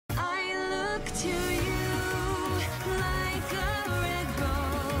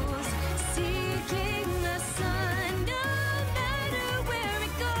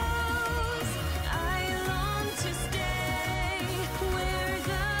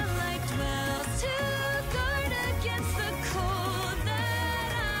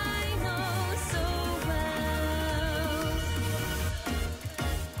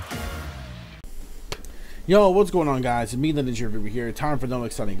Yo, what's going on, guys? It's me, the Ninja Reviewer here. Time for another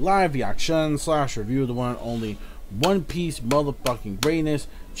exciting live reaction / review of the one and only One Piece motherfucking greatness,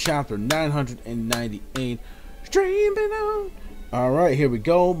 chapter 998. Streaming on. Alright, here we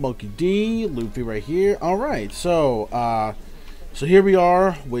go. Monkey D, Luffy right here. Alright, so here we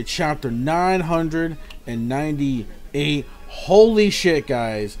are with chapter 998. Holy shit,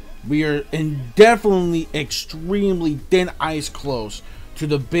 guys. We are definitely extremely thin ice close to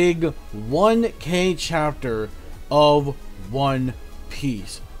the big 1K chapter of One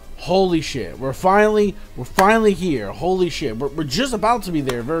Piece. Holy shit, we're finally here. Holy shit, we're just about to be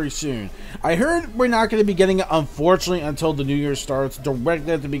there very soon. I heard we're not going to be getting it, unfortunately, until the new year starts,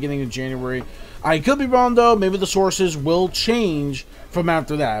 directly at the beginning of January. I could be wrong though. Maybe the sources will change from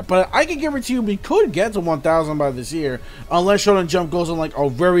after that, but I can guarantee you we could get to 1,000 by this year, unless Shonen Jump goes on like a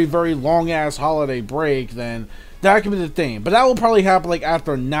very long ass holiday break. Then that could be the thing, but that will probably happen like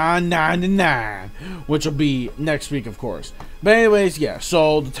after 999, which will be next week, of course. But anyways, yeah,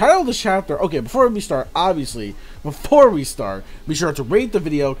 so the title of the chapter, okay, before we start, be sure to rate the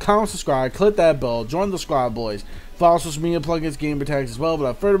video, comment, subscribe, click that bell, join the squad, boys. Follow social media plugins, gamer tags as well. But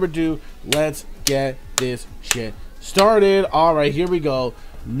without further ado, let's get this shit started. Alright, here we go.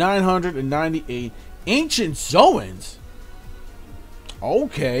 998 Ancient ZOANS.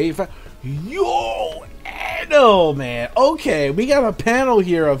 Okay. Yo, Eno, man. Okay, we got a panel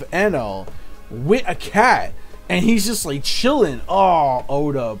here of Eno with a cat, and he's just like chilling. Oh,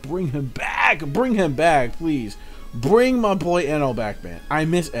 Oda, bring him back. Bring him back, please. Bring my boy Eno back, man. I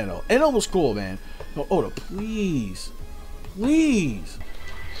miss Eno. Eno was cool, man. No, Oda, please. Please.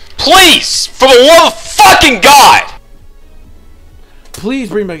 Please! For the love of fucking God! Please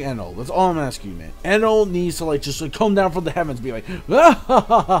bring back Eno. That's all I'm asking you, man. Eno needs to like just like come down from the heavens, be like,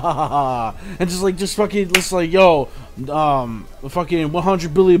 ah, and just fucking, yo, fucking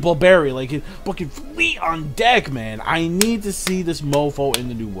 100 billion Bulberry, like fucking fleet on deck, man. I need to see this mofo in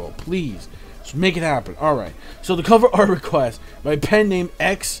the new world, please. Just make it happen. All right. So the cover art request by pen name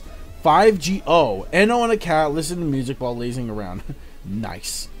X5GO. Eno and a cat listen to music while lazing around.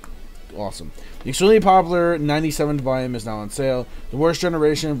 Nice. Awesome. The extremely popular 97th volume is now on sale. The Worst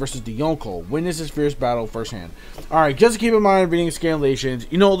Generation versus the Yonko. Witness this fierce battle firsthand. Alright, just keep in mind, reading scanlations,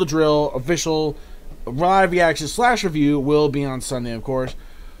 you know the drill. Official live reaction / review will be on Sunday, of course.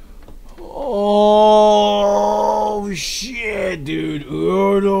 Oh, shit, dude.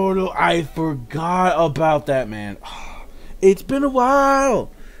 Oh, no. I forgot about that, man. It's been a while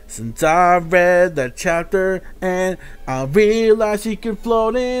since I read that chapter, and I realized he can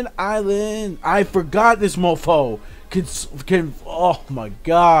float in island. I forgot this mofo can oh my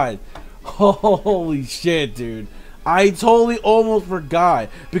god. Holy shit, dude. I totally almost forgot,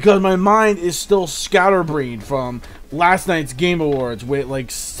 because my mind is still scatterbrained from last night's Game Awards with like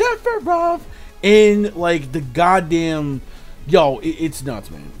Sephiroth in like the goddamn, yo, it's nuts,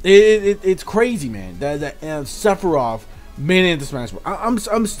 man. It's crazy, man. That Sephiroth made it into Smash Bros.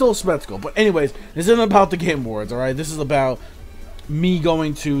 I'm still skeptical, but anyways, this isn't about the Game Awards, all right? This is about me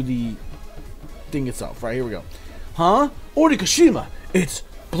going to the thing itself, right? Here we go. Huh? Otakuninja, it's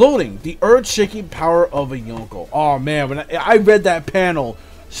bloating. The earth-shaking power of a Yonko. Oh man, when I read that panel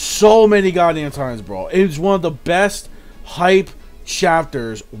so many goddamn times, bro. It's one of the best hype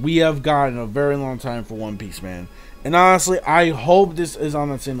chapters we have gotten in a very long time for One Piece, man. And honestly, I hope this is on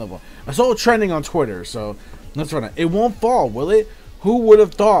that same level. I saw it trending on Twitter, so that's right. It won't fall, will it? Who would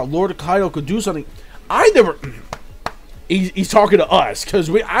have thought Lord Kaido could do something? I never. He's talking to us, because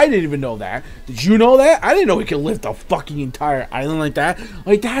I didn't even know that. Did you know that? I didn't know he could lift a fucking entire island like that.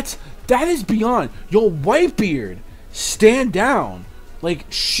 Like that is beyond. Yo, Whitebeard, stand down. Like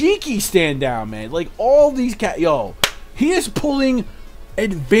Shiki, stand down, man. Like all these yo, he is pulling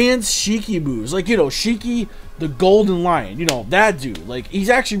advanced Shiki moves. Like, you know, Shiki, the Golden Lion, you know, that dude. Like, he's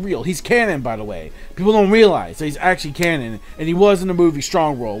actually real. He's canon, by the way. People don't realize that he's actually canon. And he was in the movie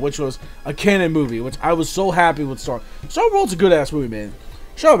Strong World, which was a canon movie, which I was so happy with. Strong World's a good-ass movie, man.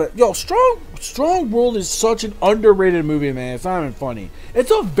 Shut up, yo, Strong World is such an underrated movie, man. It's not even funny. It's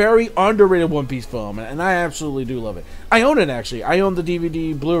a very underrated One Piece film, and I absolutely do love it. I own it, actually. I own the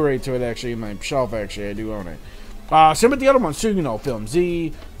DVD Blu-ray to it, actually, in my shelf, actually. I do own it. Same with the other ones too, you know, Film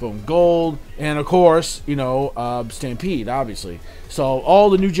Z, Film Gold, and of course, you know, Stampede, obviously. So all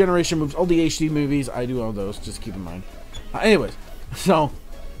the new generation movies, all the HD movies, I do own those, just keep in mind. Anyways, so,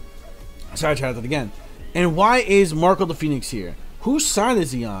 sidetracked again. And why is Marco the Phoenix here? Whose side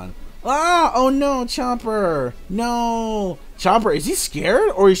is he on? Ah, oh no, Chopper. No. Chopper, is he scared,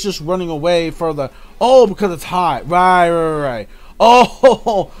 or he's just running away for the, oh, because it's hot. Right.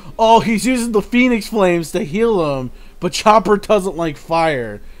 Oh, he's using the Phoenix Flames to heal him, but Chopper doesn't like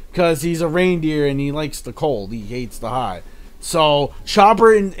fire. because he's a reindeer and he likes the cold. He hates the hot. So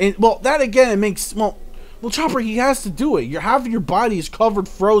Chopper and well, that again, it makes well, Chopper, he has to do it. Half of your body is covered,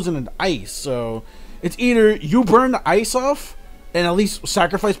 frozen in ice. So it's either you burn the ice off and at least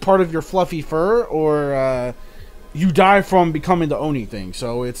sacrifice part of your fluffy fur, or you die from becoming the Oni thing.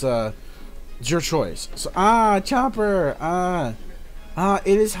 So it's your choice. So Chopper, it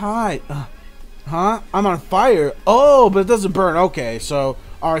is hot. Huh? I'm on fire. Oh, but it doesn't burn. Okay, so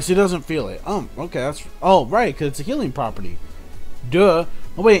alright, so he doesn't feel it. Okay, that's right, because it's a healing property. Duh.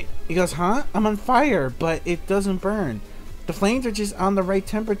 Oh wait, he goes, huh? I'm on fire, but it doesn't burn. The flames are just on the right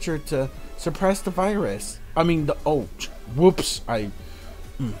temperature to suppress the virus. I mean, whoops, I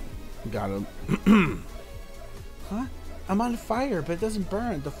got him. Huh? I'm on fire, but it doesn't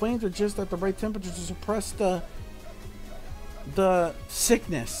burn. The flames are just at the right temperature to suppress the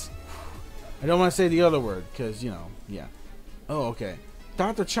sickness. I don't want to say the other word, because, you know, yeah. Oh, okay.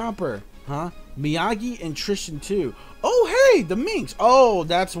 Dr. Chopper, huh? Miyagi and Tristan too. Oh, hey, the Minks. Oh,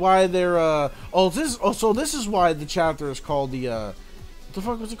 that's why they're, so this is why the chapter is called the, what the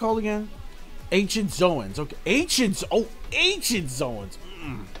fuck was it called again? Ancient ZOANS. Okay, Ancient ZOANS.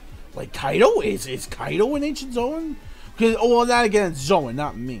 Like Kaido? Is Kaido an Ancient ZOAN? Because, well, that again, it's ZOAN,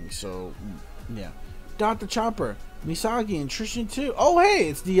 not Mink, so, yeah. Dr. Chopper, Misagi and Tristan too. Oh, hey,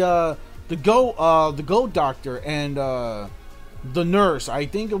 it's the goat doctor and, the nurse. I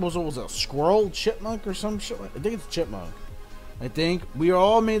think it was a squirrel, chipmunk, or some shit. I think it's a chipmunk. I think we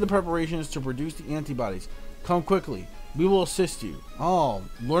all made the preparations to produce the antibodies. Come quickly. We will assist you. Oh,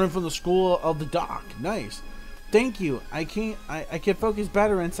 learning from the school of the doc. Nice. Thank you. I can focus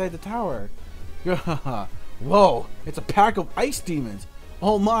better inside the tower. Whoa! It's a pack of ice demons.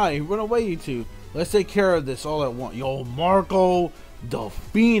 Oh my! Run away, you two. Let's take care of this all at once. Yo, Marco, the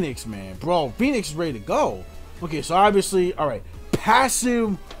Phoenix, man, bro. Phoenix is ready to go. Okay, so obviously, all right,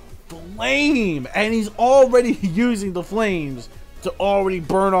 passive flame, and he's already using the flames to already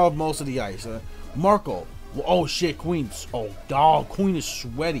burn off most of the ice. Marco, oh shit, Queen, oh dog, Queen is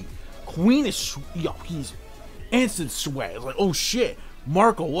sweaty. Queen is, yo, he's instant sweat. It's like, oh shit,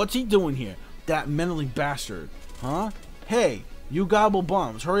 Marco, what's he doing here? That mentally bastard, huh? Hey, you gobble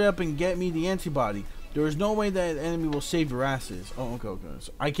bums, hurry up and get me the antibody. There is no way that an enemy will save your asses. Oh, okay.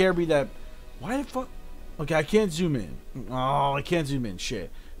 So I can't read that. Why the fuck? Okay, I can't zoom in. Oh, I can't zoom in.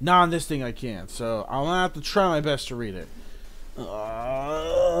 Shit. Not on this thing I can't. So I'm gonna have to try my best to read it.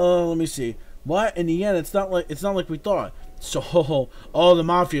 Let me see. What? In the end, it's not like we thought. So, oh, the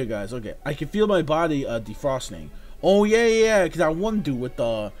mafia guys. Okay, I can feel my body defrosting. Oh yeah, because that one dude with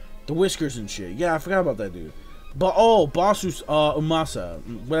the whiskers and shit. Yeah, I forgot about that dude. But oh, Bossus Umasa,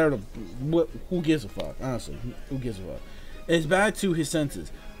 whatever. Who gives a fuck? Honestly, who gives a fuck? It's back to his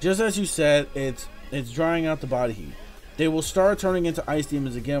senses. Just as you said, it's drying out the body heat. They will start turning into ice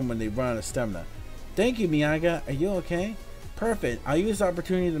demons again when they run out of stamina. Thank you, Miyaga. Are you okay? Perfect. I'll use the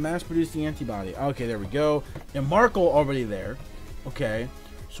opportunity to mass produce the antibody. Okay, there we go. And Marco already there. Okay,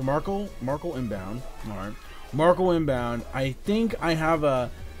 so Marco inbound. All right, Marco inbound. I think I have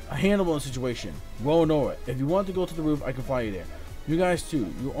a handle on the situation. Roll Nora. If you want to go to the roof, I can fly you there. You guys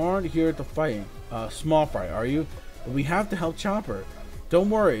too. You aren't here to fight small fry, are you? But we have to help Chopper. Don't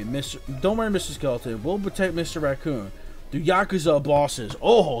worry, Mr. Skeleton. We'll protect Mr. Raccoon. The Yakuza bosses.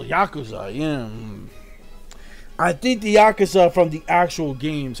 Oh, Yakuza. Yeah. I think the Yakuza from the actual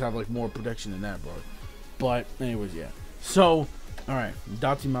games have like more protection than that, bro. But anyways, yeah. So, all right,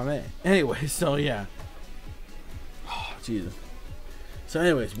 Dati Mame. Anyway, so yeah. Oh, Jesus. So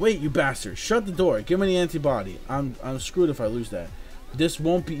anyways, wait, you bastard. Shut the door. Give me the antibody. I'm screwed if I lose that. This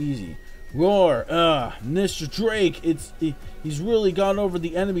won't be easy. Roar. Mr. Drake. He's really gone over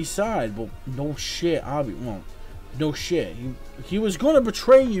the enemy side. But no shit, Abby won't. No shit. He was going to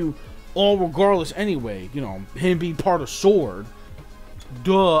betray you all regardless anyway. You know, him being part of Sword.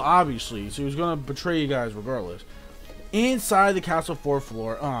 Duh, obviously. So he was going to betray you guys regardless. Inside the castle 4th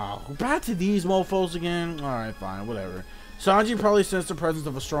floor. Oh, back to these mofos again? Alright, fine, whatever. Sanji probably sensed the presence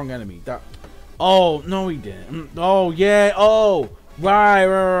of a strong enemy. Oh, no he didn't. Oh, yeah. Oh,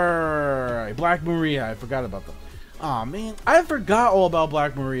 right. Black Maria. I forgot about that. Oh, man. I forgot all about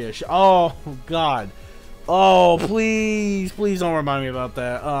Black Maria. Oh, God. Oh, please. Please don't remind me about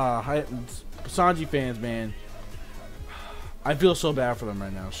that. Sanji fans, man. I feel so bad for them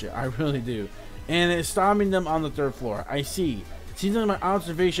right now. Shit, I really do. And it's stopping them on the 3rd floor. I see. Seems like my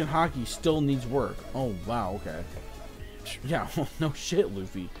observation hockey still needs work. Oh, wow. Okay. Yeah, no shit,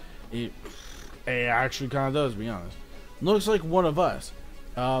 Luffy. It actually kind of does, to be honest. Looks like one of us.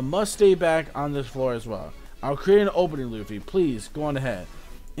 Must stay back on this floor as well. I'll create an opening, Luffy. Please, go on ahead.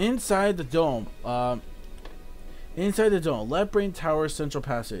 Inside the dome, Inside the dome, left brain tower, central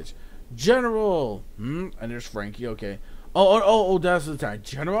passage. General. And there's Frankie. Okay. Oh, that's the time.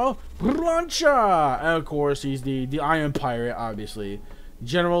 General Launcher. And of course, he's the Iron Pirate, obviously.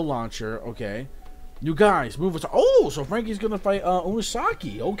 General Launcher. Okay. You guys, move us. Oh, so Frankie's gonna fight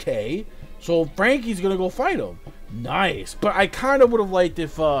Unisaki. Okay. So Frankie's gonna go fight him. Nice. But I kind of would have liked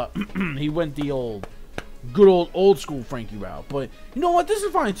if he went the good old school Frankie route. But you know what? This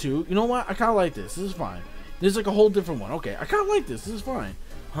is fine too. You know what? I kind of like this. This is fine. This is like a whole different one. Okay. I kind of like this. This is fine.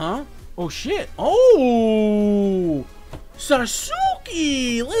 Huh? Oh shit. Oh,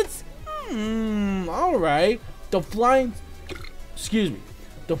 Sasuke. Let's. All right. The flying. Excuse me.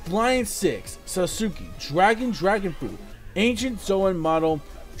 The Flying Six, Sasuke, Dragon Fruit, Ancient Zoan model,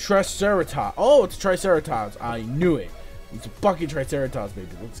 Triceratops. Oh, it's Triceratops. I knew it. It's a fucking Triceratops, baby.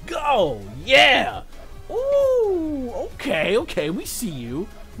 Let's go. Yeah. Ooh, okay. We see you.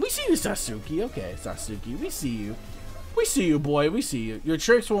 We see you, Sasuke. Okay, Sasuke, we see you. We see you, boy. We see you. Your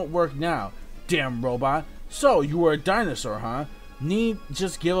tricks won't work now, damn robot. So, you were a dinosaur, huh?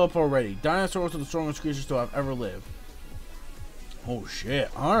 Just give up already. Dinosaurs are the strongest creatures to have ever lived. Oh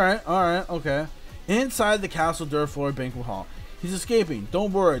shit. Alright, okay. Inside the castle dirt floor banquet hall. He's escaping.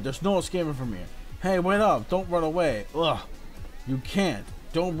 Don't worry, there's no escaping from here. Hey, wait up. Don't run away. Ugh. You can't.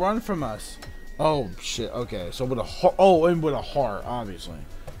 Don't run from us. Oh shit, okay. So with a heart. Oh, and with a heart, obviously.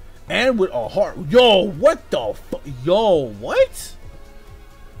 And with a heart. Yo, what the fuck? Yo, what?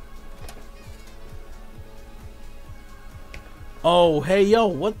 Oh, hey, yo,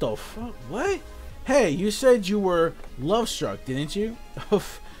 what the fuck? What? Hey, you said you were love struck, didn't you?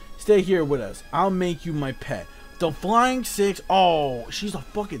 Stay here with us. I'll make you my pet. The Flying Six. Oh, she's a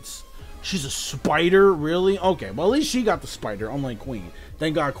spider, really? Okay, well at least she got the spider, unlike Queen.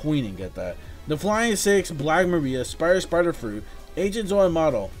 Thank God Queen didn't get that. The Flying Six, Black Maria, Spider Fruit, Agent Zoan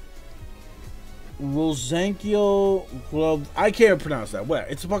model. Rosankyo, well, I can't pronounce that. What?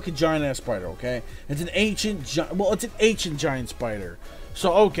 It's a fucking giant ass spider, okay? It's an ancient giant spider.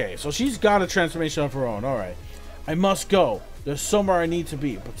 So, okay, so she's got a transformation of her own. Alright. I must go. There's somewhere I need to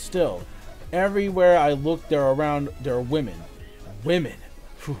be. But still, everywhere I look, there are women. Women.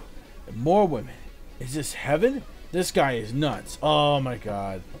 Whew. More women. Is this heaven? This guy is nuts. Oh, my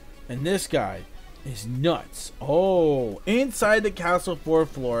God. And this guy is nuts. Oh. Inside the castle 4th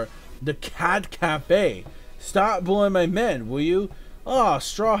floor, the Cat Cafe. Stop bullying my men, will you? Ah,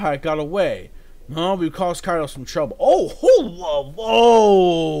 Straw Hat got away. No, we caused Kaido some trouble. Oh,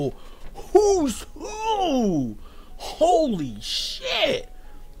 who's who? Holy shit.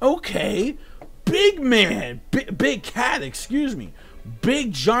 Okay. Big man. Big cat, excuse me.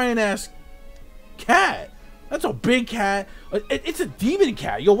 Big giant ass cat. That's a big cat. It's a demon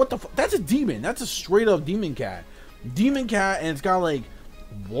cat. Yo, what the fuck? That's a demon. That's a straight up demon cat. Demon cat, and it's got like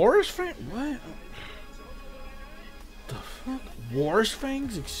Wars Fangs? What? The fuck? Wars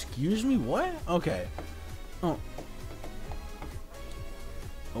Fangs? Excuse me? What? Okay. Oh.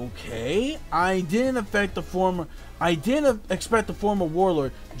 Okay. I didn't expect the former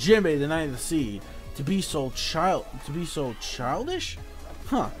warlord Jinbei, the Knight of the Sea, to be so childish?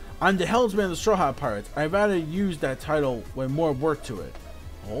 Huh. I'm the helmsman of the Straw Hat Pirates. I'd rather use that title with more work to it.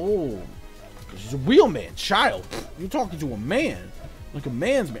 Oh. He's a real man. Child. You're talking to a man. Like a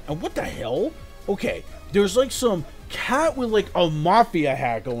man's man. And what the hell? Okay. There's like some cat with like a mafia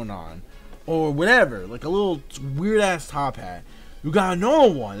hat going on. Or whatever. Like a little weird ass top hat. You got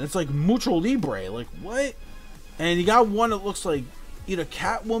another one. It's like Mucho Libre. Like what? And you got one that looks like either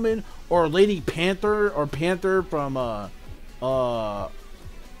Catwoman or Lady Panther or Panther from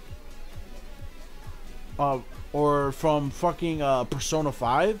or from fucking Persona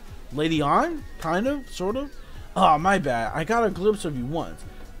 5. Lady On? Kind of? Sort of? Oh, my bad. I got a glimpse of you once.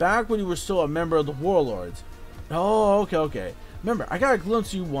 Back when you were still a member of the Warlords. Oh, okay. Remember, I got a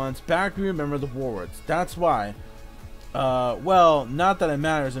glimpse of you once. Back when you were a member of the Warlords. That's why. Well, not that it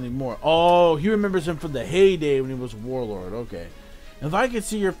matters anymore. Oh, he remembers him from the heyday when he was a Warlord. Okay. If I could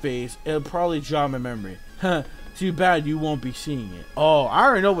see your face, it'll probably jog my memory. Huh. Too bad you won't be seeing it. Oh, I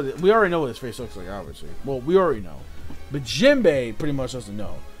already know we already know what his face looks like, obviously. Well, we already know. But Jinbei pretty much doesn't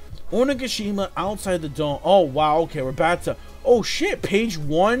know. Onigashima outside the dome. Oh, wow. Okay, we're back to... Oh, shit. Page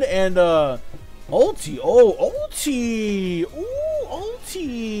 1 and, Ulti. Oh, Ulti. Ooh,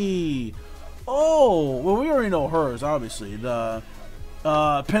 Ulti. Oh, well, we already know hers, obviously. The,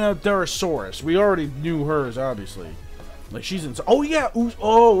 Penoderasaurus. We already knew hers, obviously. Like, she's in... Oh, yeah.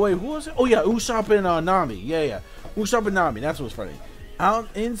 Oh, wait. Who was it? Oh, yeah. Usopp and, Nami. Yeah. Usopp and Nami. That's what's funny. Out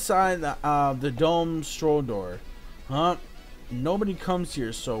inside the dome stroll door. Huh? Nobody comes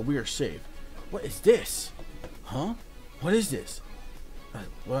here, so we are safe. What is this? Huh? What is this?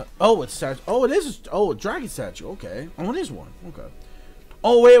 What? Oh, it's statue. Oh, it is. Oh, a dragon statue. Okay. Oh, it is one. Okay.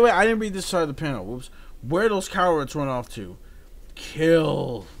 Oh, wait. I didn't read this side of the panel. Whoops. Where those cowards run off to?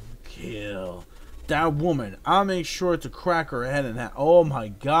 Kill. That woman. I'll make sure to crack her head in half. Oh my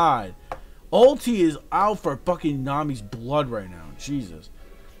god. Ulti is out for fucking Nami's blood right now. Jesus.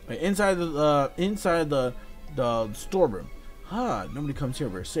 Wait, inside the storeroom. Nobody comes here.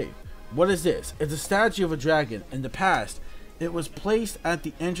 We're safe. What is this? It's a statue of a dragon. In the past, it was placed at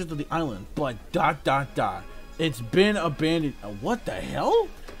the entrance of the island, but ... It's been abandoned. What the hell?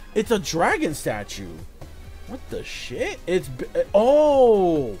 It's a dragon statue. What the shit?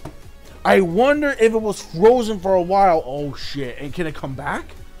 Oh! I wonder if it was frozen for a while. Oh shit. And can it come back?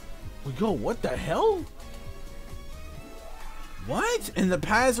 Yo, what the hell? What? In the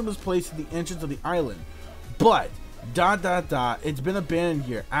past, it was placed at the entrance of the island, but ... It's been abandoned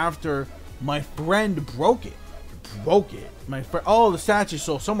here after my friend broke it. My friend. Oh, the statue.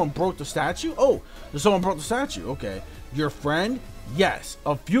 So someone broke the statue? Oh, someone broke the statue. Okay. Your friend? Yes.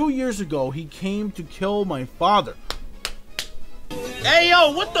 A few years ago, he came to kill my father. Hey,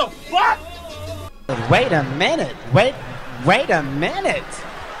 yo, what the fuck? Wait a minute. Wait a minute.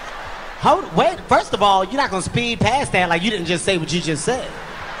 Wait, first of all, you're not going to speed past that like you didn't just say what you just said.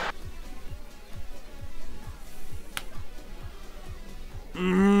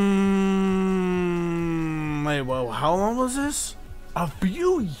 Wait, well, how long was this? A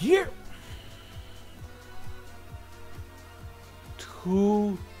few years.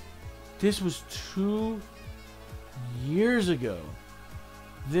 This was 2 years ago.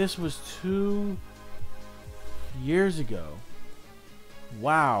 This was 2 years ago.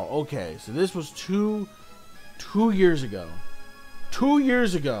 Wow. Okay, so this was two years ago. 2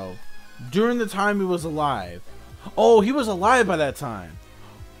 years ago, during the time he was alive. Oh, he was alive by that time.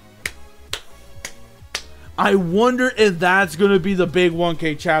 I wonder if that's gonna be the big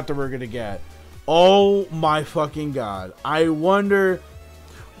 1K chapter we're gonna get. Oh my fucking god. I wonder.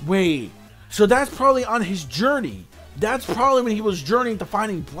 Wait, so that's probably on his journey. That's probably when he was journeying to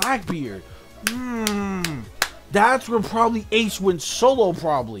finding Blackbeard. That's where probably Ace went solo.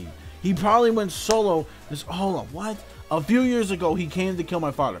 Probably he probably went solo. Hold on, what? A few years ago, he came to kill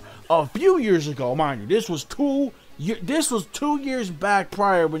my father. A few years ago, mind you, this was 2 years back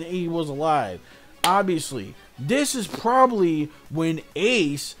prior when he was alive. Obviously, this is probably when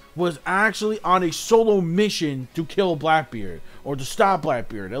Ace was actually on a solo mission to kill Blackbeard, or to stop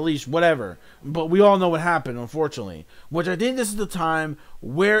Blackbeard, at least whatever. But we all know what happened, unfortunately. Which I think this is the time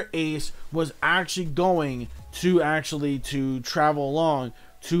where Ace was actually going to travel along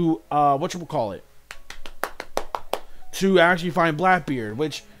to whatchamacallit, to actually find Blackbeard,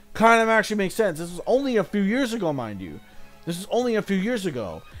 which kind of actually makes sense. This was only a few years ago, mind you. This is only a few years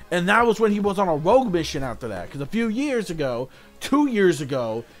ago. And that was when he was on a rogue mission after that. Because a few years ago, 2 years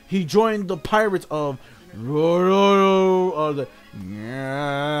ago, he joined the pirates of White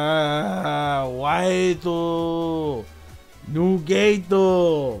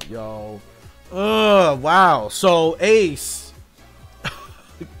Nugate. Yo. Wow. So Ace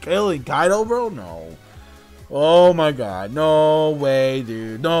killing Kaido, bro? No. Oh my god. No way,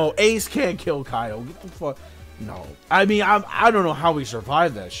 dude. No, Ace can't kill Kaido. Get the fuck. No. I mean, I don't know how he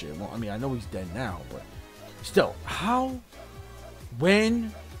survived that shit. Well, I mean, I know he's dead now, but still, how?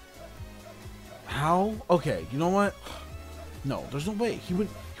 When? How? Okay, you know what? No, there's no way. He would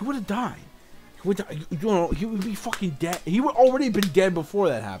have died. He would die. You know, he would be fucking dead. He would already been dead before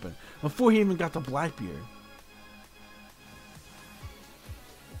that happened. Before he even got the Blackbeard.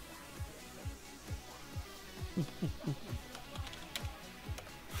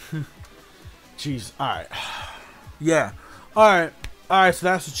 Jeez. Alright. Yeah. Alright. Alright, so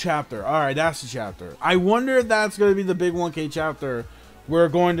that's the chapter. Alright, that's the chapter. I wonder if that's going to be the big 1K chapter we're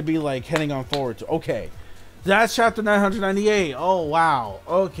going to be, like, heading on forward to. Okay. That's chapter 998. Oh, wow.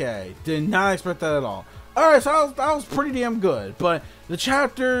 Okay. Did not expect that at all. Alright, so that was pretty damn good. But the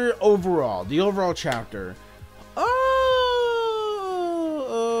chapter overall, the overall chapter,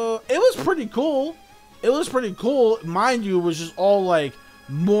 it was pretty cool. It was pretty cool. Mind you, it was just all, like,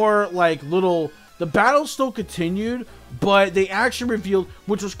 more like little. The battle still continued, but they actually revealed,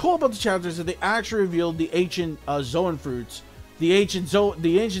 which was cool about the chapters, that they actually revealed the ancient ZOAN fruits, the ancient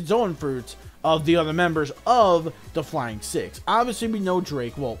ZOAN fruits of the other members of the Flying Six. Obviously, we know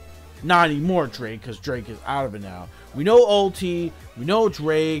Drake. Well, not anymore Drake, because Drake is out of it now. We know Ulti, we know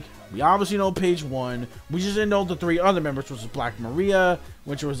Drake, we obviously know Page 1. We just didn't know the 3 other members, which was Black Maria,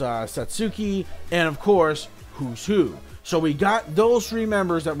 which was Satsuki, and of course, Who's Who. So we got those 3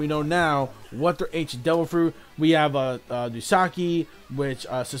 members that we know now what their ancient devil fruit. We have Dusaki, which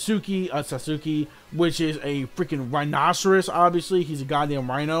Sasuke, which is a freaking rhinoceros. Obviously, he's a goddamn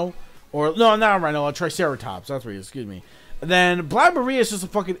rhino, or no, not a rhino, a triceratops. That's what he is. Excuse me. And then Black Maria is just a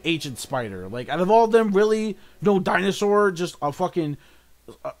fucking ancient spider. Like, out of all of them, really no dinosaur, just a fucking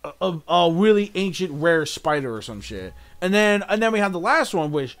a really ancient rare spider or some shit. And then we have the last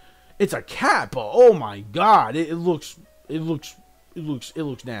one, which it's a cat, but oh my god, it looks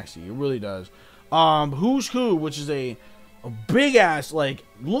nasty. It really does. Who's Who, which is a big ass, like,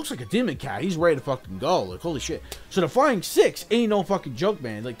 looks like a demon cat. He's ready to fucking go. Like, holy shit. So the Flying Six ain't no fucking joke,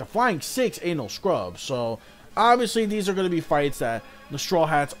 man. Like, the Flying Six ain't no scrub. So obviously these are going to be fights that the Straw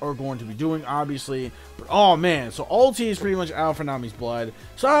Hats are going to be doing, obviously. But oh man, so ulti is pretty much out for Nami's blood.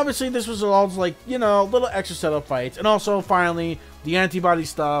 So obviously this was all just like, you know, little extra setup fights. And also finally the antibody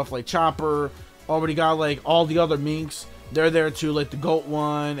stuff, like Chopper already got like all the other minks. They're there too, like the goat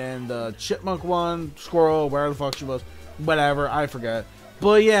one and the chipmunk one, squirrel, wherever the fuck she was, whatever, I forget.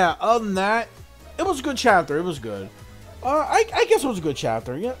 But yeah, other than that, it was a good chapter. It was good. I guess it was a good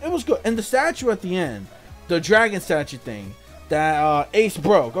chapter. Yeah, it was good. And the statue at the end, the dragon statue thing that Ace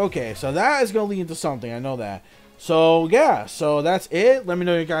broke. Okay, so that is gonna lead into something. I know that. So yeah, so that's it. Let me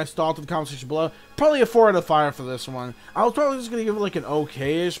know your guys' thoughts in the comment section below. Probably a 4 out of 5 for this one. I was probably just gonna give it like an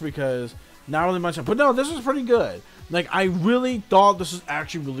okay-ish because not really much. But no, this was pretty good. Like, I really thought this was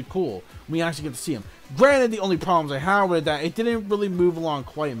actually really cool. We actually get to see him. Granted, the only problems I had with that, it didn't really move along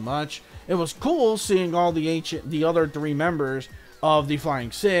quite much. It was cool seeing all the other 3 members of the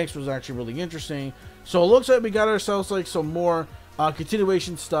Flying Six. Was actually really interesting. So it looks like we got ourselves like some more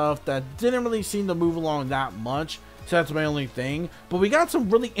continuation stuff that didn't really seem to move along that much. So that's my only thing. But we got some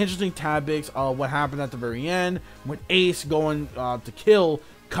really interesting topics of what happened at the very end with Ace going to kill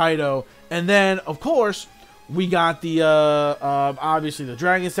Kaido. And then, of course, we got the obviously the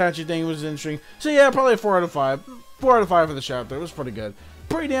dragon statue thing was interesting. So yeah, probably a 4 out of 5. 4 out of 5 for the chapter. It was pretty good.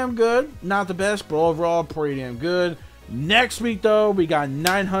 Pretty damn good. Not the best, but overall pretty damn good. Next week though, we got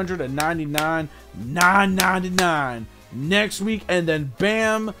 999, 999 next week, and then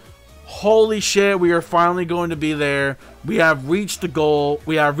bam, holy shit, we are finally going to be there. We have reached the goal.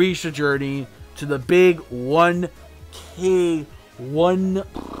 We have reached the journey to the big 1K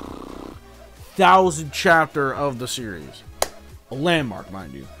 1000 chapter of the series. A landmark,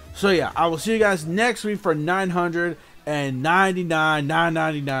 mind you. So yeah, I will see you guys next week for 999,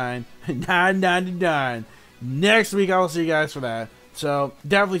 999, 999. Next week, I will see you guys for that. So,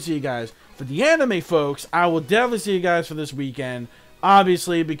 definitely see you guys. For the anime folks, I will definitely see you guys for this weekend.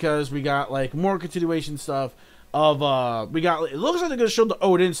 Obviously, because we got, like, more continuation stuff of, it looks like they're going to show the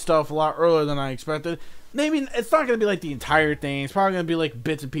Odin stuff a lot earlier than I expected. Maybe, it's not going to be, like, the entire thing. It's probably going to be, like,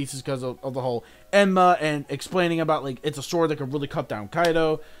 bits and pieces because of the whole Enma and explaining about, like, it's a sword that can really cut down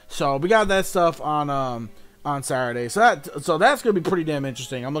Kaido. So, we got that stuff on Saturday. So, that's going to be pretty damn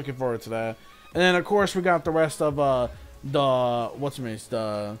interesting. I'm looking forward to that. And then, of course, we got the rest of, the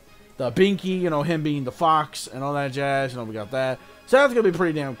Binky, you know, him being the fox and all that jazz. You know, we got that. So that's going to be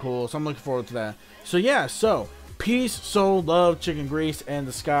pretty damn cool. So I'm looking forward to that. So, yeah. So, peace, soul, love, chicken grease, and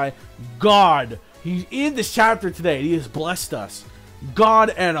the sky. God, he's in this chapter today. He has blessed us.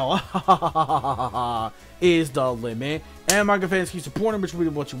 God and Allah is the limit. And my good fans, keep supporting which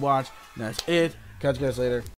video what you watch. And that's it. Catch you guys later.